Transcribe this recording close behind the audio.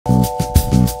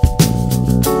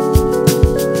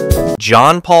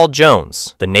John Paul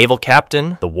Jones, the naval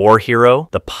captain, the war hero,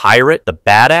 the pirate, the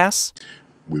badass.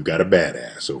 We've got a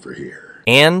badass over here.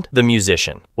 And the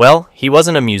musician. Well, he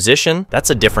wasn't a musician. That's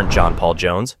a different John Paul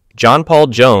Jones. John Paul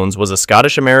Jones was a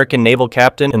Scottish-American naval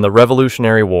captain in the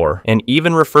Revolutionary War, and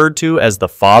even referred to as the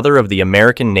father of the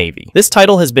American Navy. This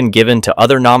title has been given to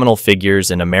other nominal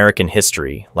figures in American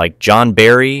history, like John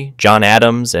Barry, John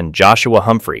Adams, and Joshua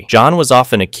Humphrey. John was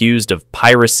often accused of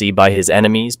piracy by his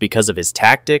enemies because of his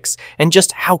tactics and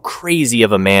just how crazy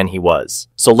of a man he was.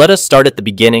 So let us start at the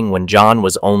beginning when John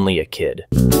was only a kid.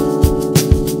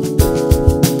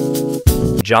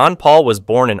 John Paul was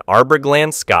born in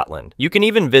Arbroath, Scotland. You can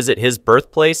even visit his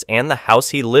birthplace and the house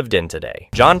he lived in today.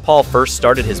 John Paul first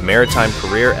started his maritime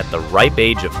career at the ripe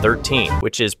age of 13,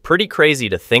 which is pretty crazy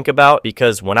to think about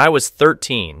because when I was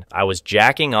 13, I was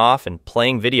jacking off and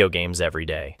playing video games every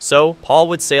day. So, Paul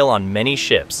would sail on many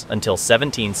ships until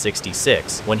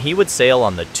 1766, when he would sail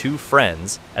on the Two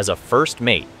Friends as a first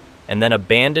mate, and then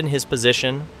abandon his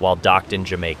position while docked in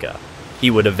Jamaica. He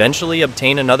would eventually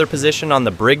obtain another position on the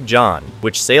brig John,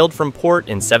 which sailed from port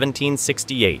in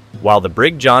 1768. While the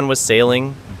brig John was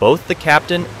sailing, both the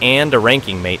captain and a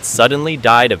ranking mate suddenly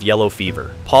died of yellow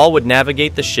fever. Paul would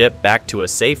navigate the ship back to a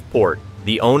safe port.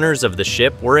 The owners of the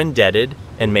ship were indebted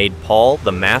and made Paul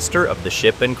the master of the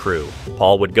ship and crew.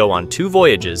 Paul would go on 2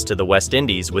 voyages to the West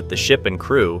Indies with the ship and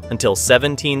crew until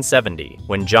 1770,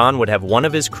 when John would have one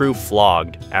of his crew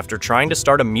flogged after trying to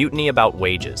start a mutiny about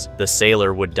wages. The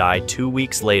sailor would die 2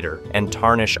 weeks later and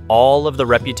tarnish all of the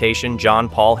reputation John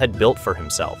Paul had built for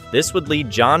himself. This would lead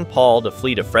John Paul to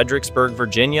flee to Fredericksburg,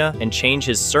 Virginia, and change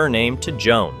his surname to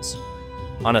Jones.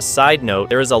 On a side note,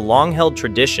 there is a long-held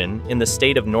tradition in the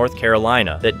state of North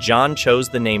Carolina that John chose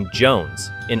the name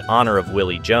Jones in honor of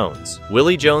Willie Jones.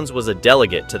 Willie Jones was a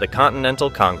delegate to the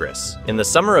Continental Congress. In the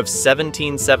summer of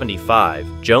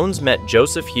 1775, Jones met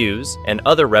Joseph Hughes and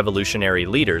other revolutionary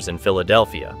leaders in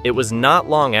Philadelphia. It was not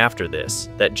long after this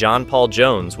that John Paul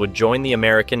Jones would join the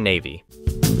American Navy.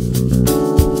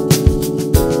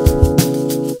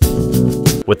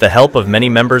 With the help of many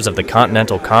members of the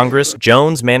Continental Congress,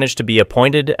 Jones managed to be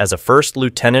appointed as a first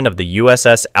lieutenant of the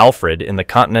USS Alfred in the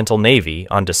Continental Navy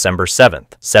on December 7,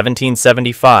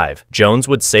 1775. Jones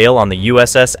would sail on the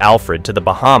USS Alfred to the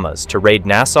Bahamas to raid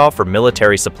Nassau for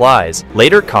military supplies.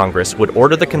 Later, Congress would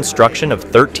order the construction of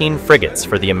 13 frigates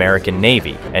for the American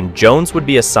Navy, and Jones would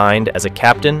be assigned as a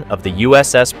captain of the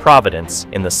USS Providence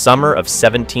in the summer of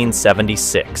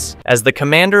 1776. As the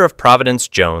commander of Providence,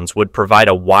 Jones would provide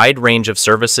a wide range of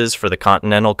services for the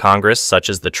Continental Congress, such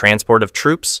as the transport of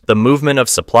troops, the movement of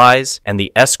supplies, and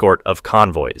the escort of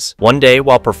convoys. One day,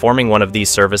 while performing one of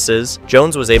these services,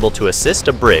 Jones was able to assist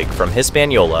a brig from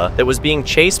Hispaniola that was being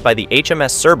chased by the HMS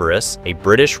Cerberus, a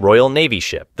British Royal Navy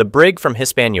ship. The brig from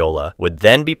Hispaniola would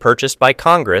then be purchased by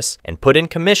Congress and put in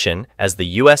commission as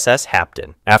the USS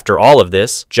Hampton. After all of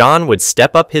this, John would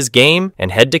step up his game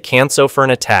and head to Canso for an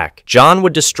attack. John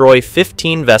would destroy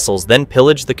 15 vessels, then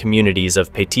pillage the communities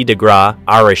of Petit de Gras,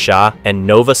 Arisha, and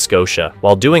Nova Scotia.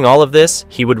 While doing all of this,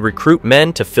 he would recruit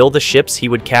men to fill the ships he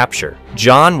would capture.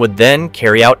 John would then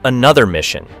carry out another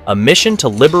mission, a mission to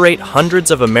liberate hundreds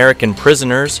of American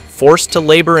prisoners forced to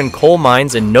labor in coal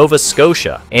mines in Nova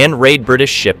Scotia and raid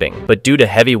British shipping. But due to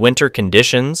heavy winter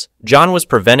conditions, John was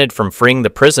prevented from freeing the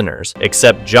prisoners,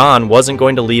 except John wasn't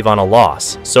going to leave on a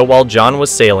loss. So while John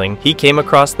was sailing, he came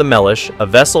across the Mellish, a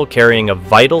vessel carrying a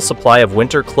vital supply of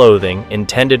winter clothing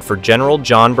intended for General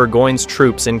John Burgoyne's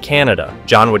troops in Canada.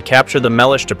 John would capture the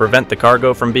Mellish to prevent the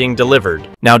cargo from being delivered.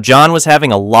 Now, John was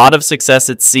having a lot of success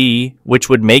at sea, which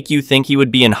would make you think he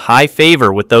would be in high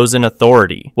favor with those in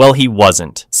authority. Well, he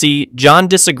wasn't. See, John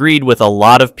disagreed with a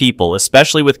lot of people,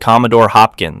 especially with Commodore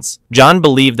Hopkins. John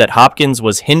believed that Hopkins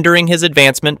was hindering his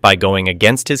advancement by going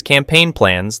against his campaign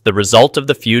plans. The result of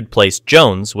the feud placed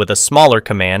Jones with a smaller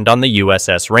command on the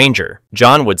USS Ranger.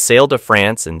 John would sail to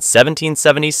France in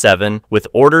 1777 with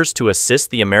orders to assist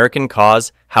the American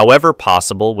cause however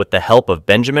possible with the help of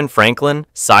Benjamin Franklin,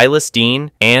 Silas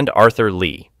Deane, and Arthur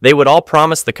Lee. They would all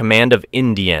promise the command of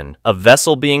Indienne, a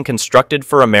vessel being constructed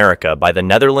for America by the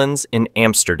Netherlands in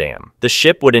Amsterdam. The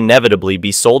ship would inevitably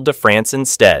be sold to France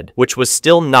instead, which was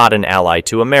still not an ally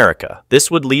to America. This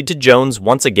would lead to Jones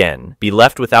once again be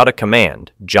left without a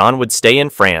command. John would stay in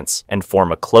France and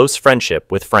form a close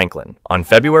friendship with Franklin. On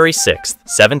February 6,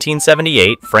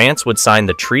 1778, France would sign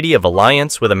the Treaty of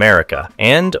Alliance with America,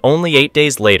 and only 8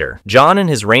 days later, John and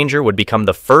his Ranger would become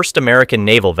the first American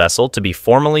naval vessel to be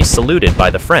formally saluted by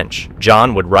the French.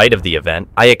 John would write of the event,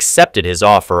 "I accepted his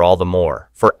offer all the more,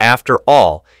 for after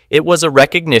all, it was a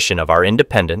recognition of our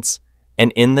independence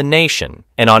and in the nation."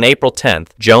 And on April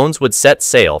 10th, Jones would set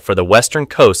sail for the western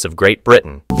coast of Great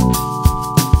Britain.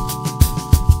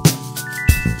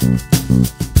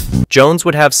 Jones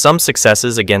would have some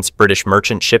successes against British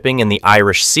merchant shipping in the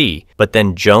Irish Sea, but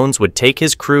then Jones would take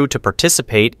his crew to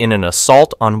participate in an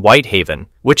assault on Whitehaven,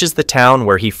 which is the town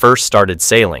where he first started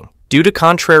sailing. Due to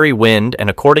contrary wind and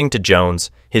according to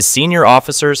Jones, his senior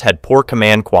officers had poor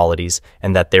command qualities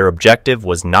and that their objective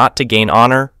was not to gain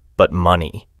honor, but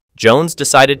money. Jones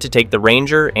decided to take the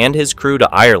Ranger and his crew to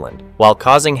Ireland. While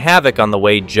causing havoc on the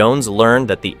way, Jones learned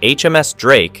that the HMS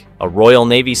Drake, a Royal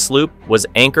Navy sloop, was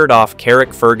anchored off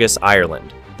Carrickfergus,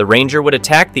 Ireland. The Ranger would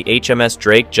attack the HMS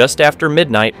Drake just after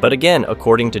midnight, but again,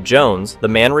 according to Jones, the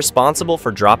man responsible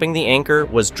for dropping the anchor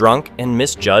was drunk and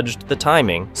misjudged the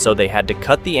timing, so they had to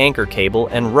cut the anchor cable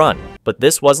and run. But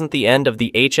this wasn't the end of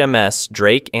the HMS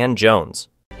Drake and Jones.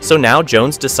 So now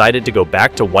Jones decided to go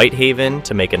back to Whitehaven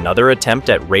to make another attempt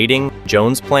at raiding.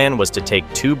 Jones' plan was to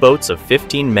take 2 boats of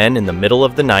 15 men in the middle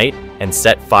of the night and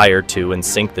set fire to and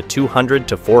sink the 200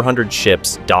 to 400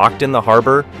 ships docked in the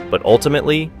harbor, but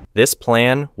ultimately, this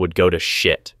plan would go to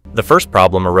shit. The first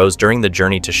problem arose during the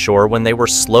journey to shore when they were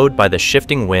slowed by the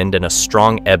shifting wind and a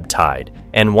strong ebb tide,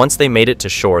 and once they made it to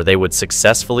shore, they would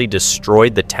successfully destroy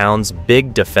the town's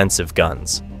big defensive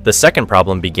guns. The second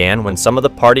problem began when some of the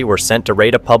party were sent to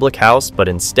raid a public house, but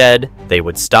instead, they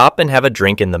would stop and have a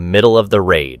drink in the middle of the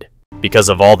raid. Because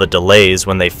of all the delays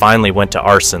when they finally went to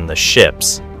arson the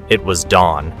ships, it was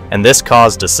dawn, and this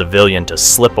caused a civilian to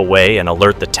slip away and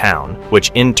alert the town, which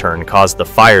in turn caused the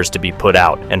fires to be put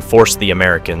out and forced the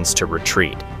Americans to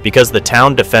retreat. Because the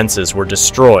town defenses were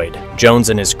destroyed, Jones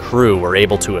and his crew were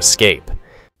able to escape.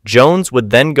 Jones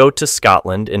would then go to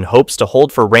Scotland in hopes to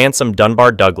hold for ransom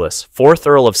Dunbar Douglas, 4th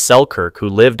Earl of Selkirk, who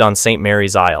lived on St.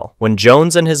 Mary's Isle. When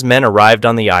Jones and his men arrived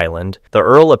on the island, the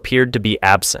Earl appeared to be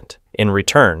absent. In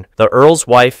return, the Earl's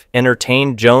wife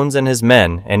entertained Jones and his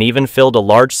men and even filled a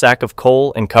large sack of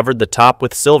coal and covered the top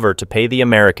with silver to pay the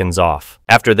Americans off.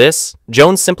 After this,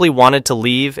 Jones simply wanted to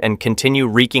leave and continue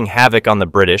wreaking havoc on the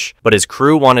British, but his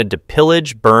crew wanted to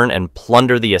pillage, burn, and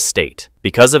plunder the estate.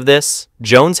 Because of this,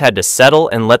 Jones had to settle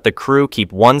and let the crew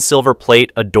keep 1 silver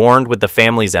plate adorned with the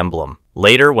family's emblem.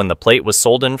 Later, when the plate was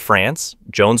sold in France,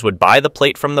 Jones would buy the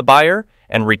plate from the buyer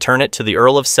and return it to the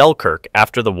Earl of Selkirk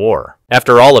after the war.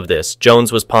 After all of this,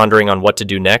 Jones was pondering on what to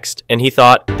do next, and he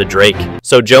thought, the Drake.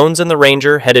 So Jones and the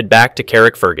Ranger headed back to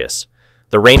Carrickfergus.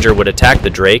 The Ranger would attack the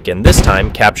Drake and this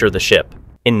time capture the ship.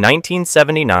 In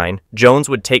 1979, Jones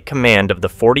would take command of the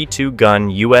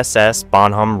 42-gun USS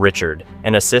Bonhomme Richard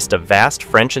and assist a vast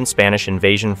French and Spanish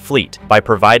invasion fleet by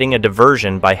providing a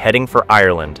diversion by heading for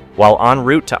Ireland. While en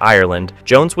route to Ireland,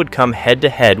 Jones would come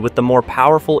head-to-head with the more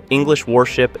powerful English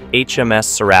warship HMS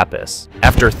Serapis.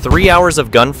 After 3 hours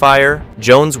of gunfire,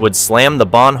 Jones would slam the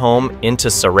Bonhomme into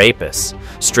Serapis,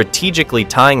 strategically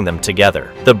tying them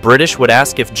together. The British would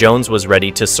ask if Jones was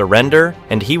ready to surrender,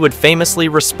 and he would famously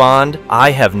respond,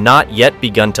 "I have not yet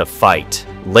begun to fight."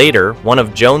 Later, one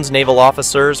of Jones' naval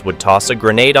officers would toss a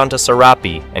grenade onto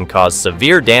Serape and cause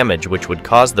severe damage which would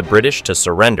cause the British to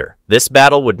surrender. This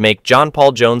battle would make John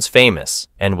Paul Jones famous,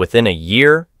 and within a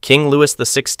year, King Louis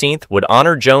XVI would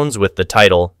honor Jones with the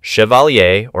title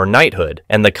Chevalier or Knighthood,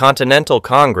 and the Continental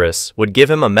Congress would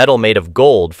give him a medal made of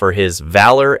gold for his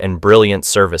valor and brilliant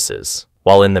services.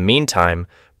 While in the meantime,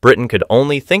 Britain could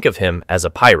only think of him as a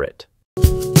pirate.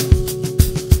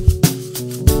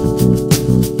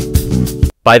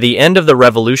 By the end of the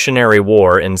Revolutionary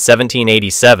War in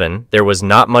 1787, there was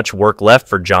not much work left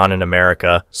for John in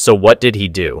America, so what did he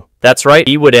do? That's right,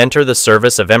 he would enter the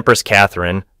service of Empress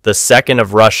Catherine II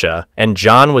of Russia, and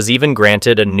John was even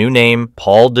granted a new name,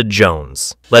 Paul de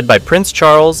Jones. Led by Prince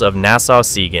Charles of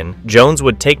Nassau-Siegen, Jones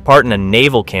would take part in a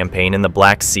naval campaign in the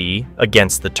Black Sea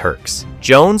against the Turks.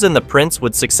 Jones and the prince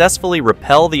would successfully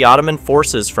repel the Ottoman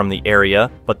forces from the area,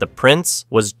 but the prince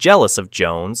was jealous of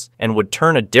Jones and would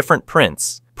turn a different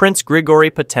prince, Prince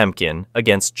Grigory Potemkin,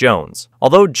 against Jones.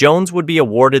 Although Jones would be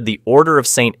awarded the Order of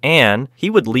St. Anne, he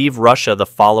would leave Russia the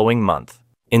following month.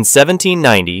 In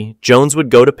 1790, Jones would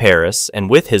go to Paris, and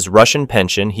with his Russian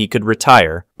pension he could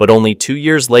retire, but only 2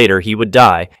 years later he would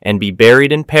die and be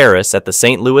buried in Paris at the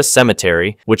St. Louis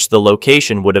Cemetery, which the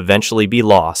location would eventually be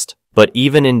lost. But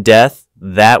even in death,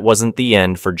 that wasn't the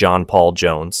end for John Paul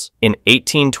Jones. In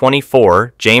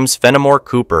 1824, James Fenimore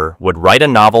Cooper would write a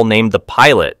novel named The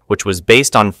Pilot, which was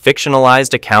based on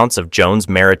fictionalized accounts of Jones'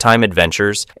 maritime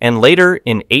adventures, and later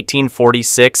in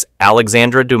 1846,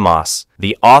 Alexandre Dumas,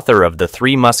 the author of The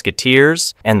Three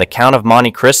Musketeers and The Count of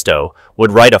Monte Cristo,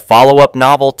 would write a follow-up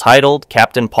novel titled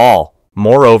Captain Paul.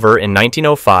 Moreover, in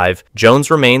 1905, Jones'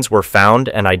 remains were found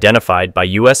and identified by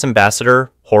U.S.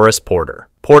 Ambassador Horace Porter.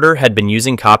 Porter had been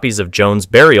using copies of Jones'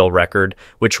 burial record,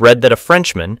 which read that a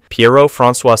Frenchman,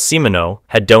 Pierrot-François Simoneau,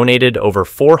 had donated over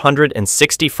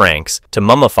 460 francs to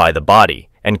mummify the body,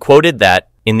 and quoted that,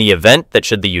 in the event that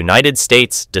should the United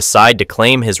States decide to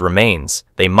claim his remains,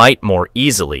 they might more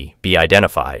easily be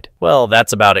identified. Well,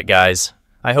 that's about it, guys.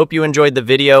 I hope you enjoyed the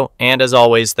video, and as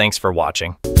always, thanks for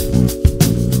watching.